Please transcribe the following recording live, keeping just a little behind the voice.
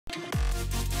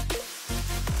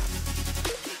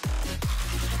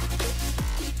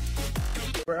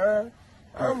bro.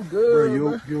 I'm good,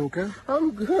 bro. You okay?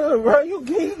 I'm good, bro. You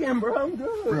geeking, bro. I'm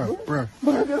good, bro.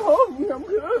 Bro, get hold me. I'm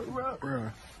good, bro.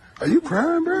 Bro, are you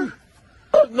crying, bro?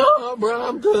 No, bro.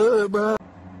 I'm good, bro.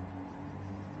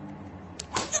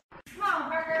 Come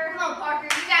on, Parker. Come on, Parker.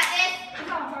 You got this.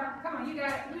 Come on, Parker. Come on, you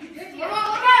got it. Good. Come on,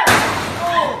 go.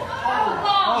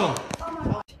 Oh my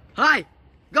God. Hi,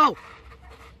 go.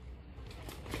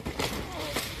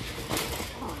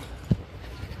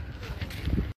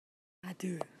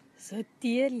 Du, så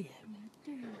deilig.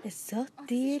 Det er så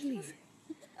deilig.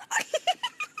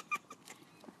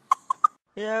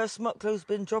 Yeah, smut clothes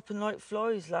been dropping like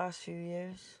flies last few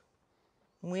years.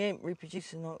 And we ain't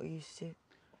reproducing like we used to.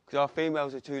 Because our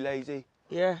females are too lazy.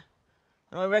 Yeah.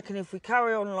 And I reckon if we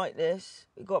carry on like this,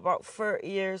 we've got about 30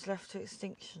 years left to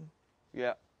extinction.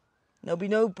 Yeah. There'll be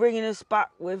no bringing us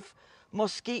back with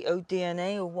mosquito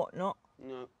DNA or whatnot.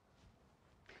 No.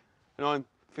 And I'm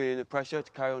feeling the pressure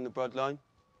to carry on the bloodline.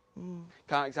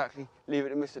 Can't exactly leave it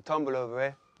to Mr. Tumble over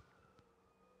here.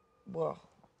 Well,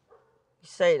 you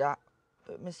say that,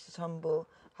 but Mr. Tumble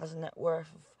has a net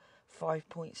worth of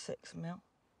 5.6 mil.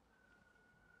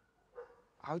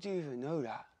 How do you even know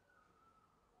that?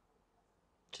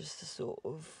 Just a sort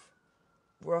of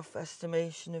rough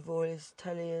estimation of all his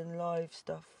telly and live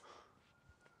stuff.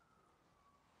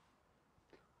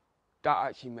 That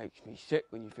actually makes me sick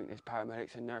when you think there's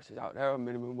paramedics and nurses out there on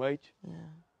minimum wage.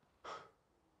 Yeah.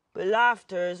 But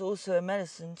laughter is also a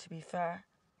medicine, to be fair.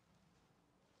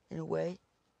 In a way.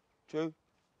 True.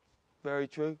 Very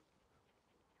true.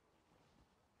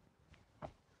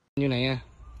 อยู่ไหนอะ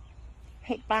ใ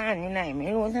ห้ป้าอยู่ไหนไม่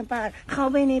รู้ใช่ป้าเข้า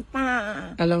ไปในป่า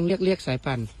ลองเรียกสาย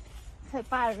ป่าน ใช่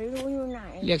ป้าไม่รู้อยู่ไหน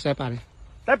เรียกสายป่าน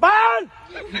สายป่าน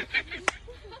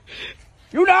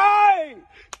อยู่ไหน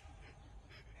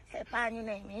ใช่ป้าอยู่ไห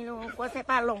นไม่รู้กลัวใช่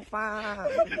ป้าหลงป่า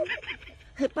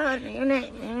ใช่ป้าอยู่ไหน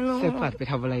ไม่รู้ สายป่านไป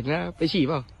ทำอะไรนะไปฉี่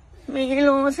เปล่า ไม่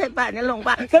รู้ใช่ป้าเนี่ยหลง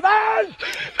ป่า สายป่าน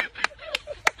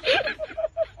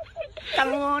กัง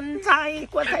วลใจ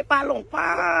กลัวใช่ป้าหลงป่า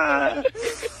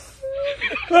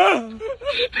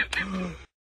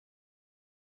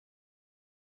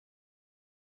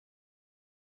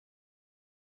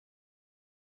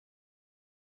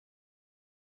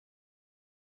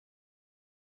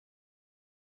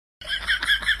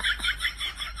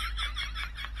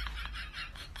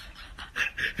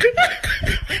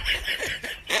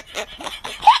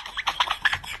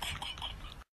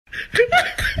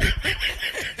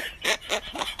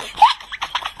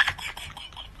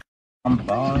I'm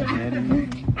fine, Daddy.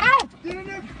 Ow! Get in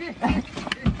there!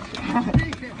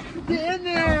 Get in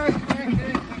there!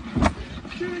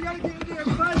 Dude, you gotta get in there,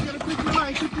 bud. You gotta quick your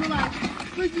life, quick your life.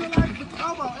 Quick your life with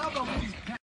elbow, please.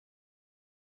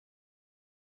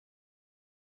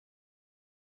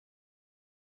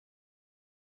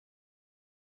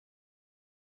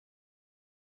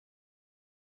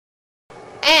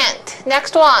 And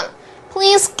next one.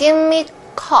 Please give me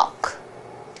cock.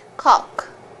 Cock.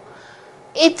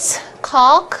 It's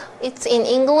cock. It's in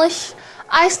English.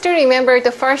 I still remember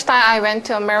the first time I went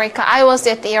to America. I was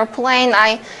at the airplane.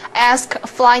 I asked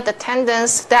flight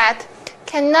attendants that,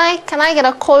 can I get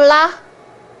a cola?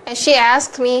 And she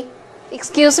asked me,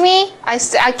 excuse me?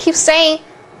 I keep saying,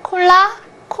 cola,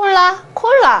 cola,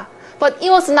 cola. But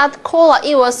it was not cola,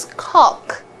 it was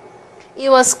cock. It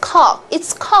was cock.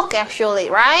 It's cock actually,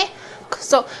 right?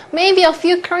 So maybe a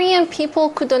few Korean people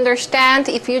could understand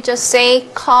if you just say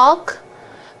cock,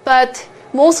 but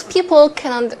most people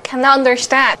cannot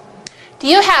understand. Do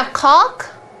you have cock?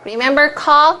 Remember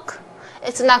cock?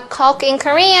 It's not cock in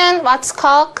Korean. What's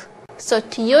cock? So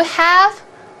do you have?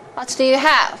 What do you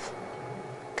have?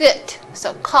 Good.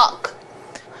 So cock.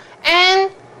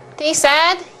 And they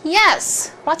said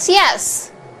yes. What's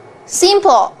yes?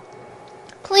 Simple.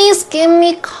 Please give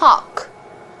me cock.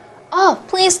 Oh,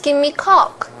 please give me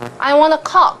cock. I want a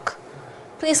cock.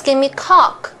 Please give me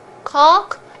cock.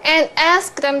 Cock. And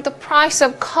ask them the price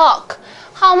of cock.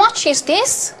 How much is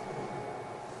this?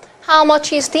 How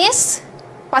much is this?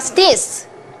 What's this?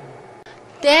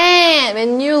 Then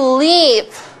when you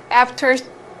leave after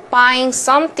buying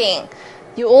something,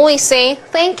 you always say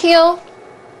thank you.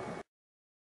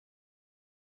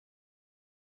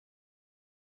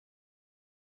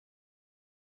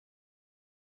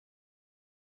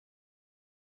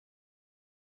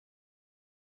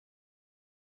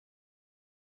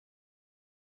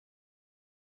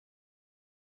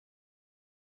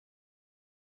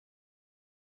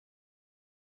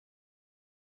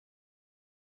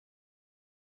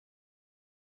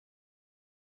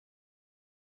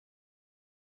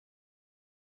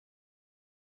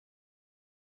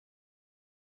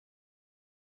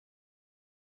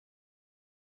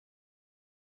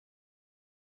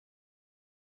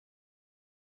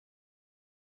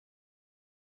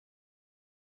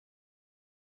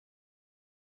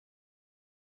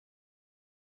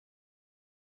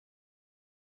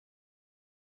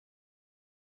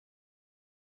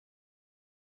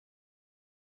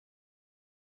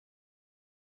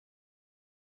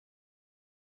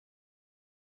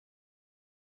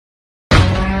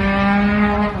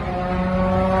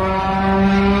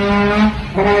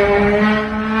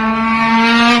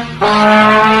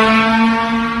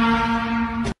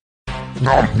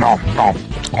 nom nom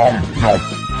nom nom.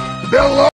 Hello.